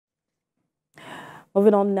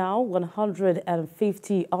Moving on now,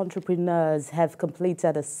 150 entrepreneurs have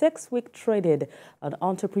completed a 6-week training on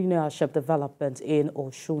entrepreneurship development in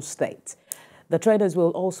Osun State. The trainers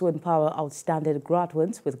will also empower outstanding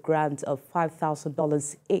graduates with grants of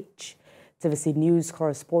 $5,000 each. TVC News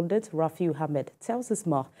correspondent Rafiu Hamid tells us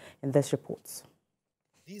more in this report.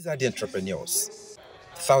 These are the entrepreneurs.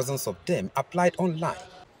 Thousands of them applied online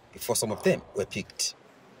before some of them were picked.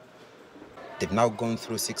 They've now gone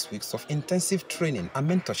through 6 weeks of intensive training and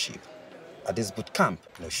mentorship at this boot camp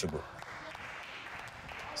in Osogbo.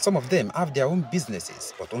 Some of them have their own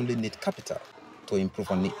businesses but only need capital to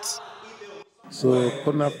improve on it. So,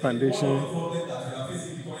 Corner Foundation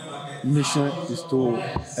mission is to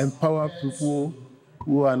empower people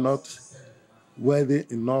who are not wealthy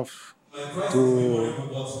enough to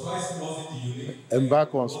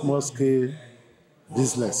embark on small-scale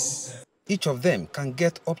business. Each of them can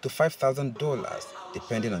get up to $5,000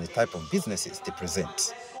 depending on the type of businesses they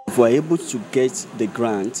present. If we're able to get the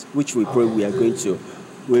grant, which we pray we are going to,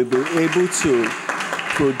 we'll be able to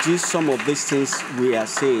produce some of these things we are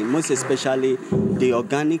saying, most especially the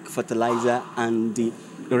organic fertilizer and the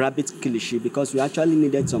rabbit kilishi, because we actually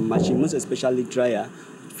needed some machine, most especially dryer,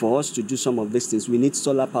 for us to do some of these things. We need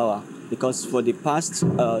solar power because for the past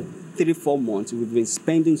 3-4 months, we've been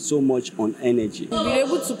spending so much on energy. We've been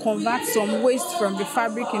able to convert some waste from the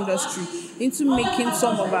fabric industry into making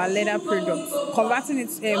some of our leather products, combining it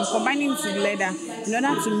with leather in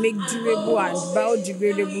order to make durable and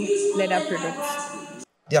biodegradable leather products.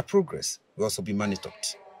 Their progress will also be monitored.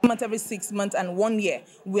 Every 6 months and 1 year,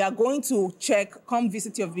 we are going to check, come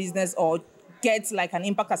visit your business or get like an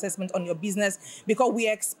impact assessment on your business, because we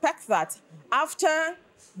expect that after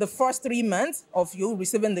the first 3 months of you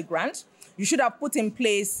receiving the grant, you should have put in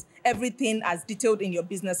place everything as detailed in your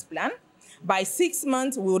business plan. By 6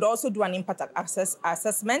 months, we would also do an impact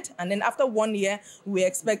assessment. And then after 1 year, we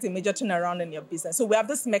expect a major turnaround in your business. So we have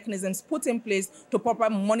these mechanisms put in place to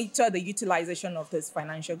properly monitor the utilization of this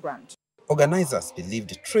financial grant. Organizers believe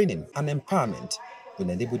the training and empowerment will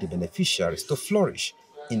enable the beneficiaries to flourish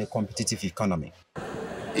in a competitive economy.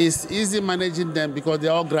 It's easy managing them because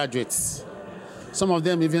they're all graduates. Some of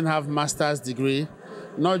them even have master's degree,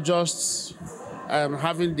 not just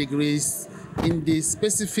having degrees in the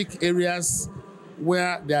specific areas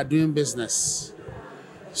where they are doing business.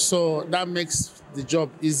 So that makes the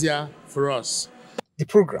job easier for us. The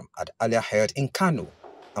program had earlier held in Kano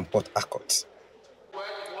and Port Harcourt.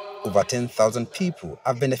 Over 10,000 people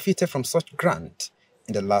have benefited from such grant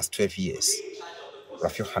in the last 12 years.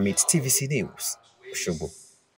 Rafiu Hamid, TVC News, Osogbo.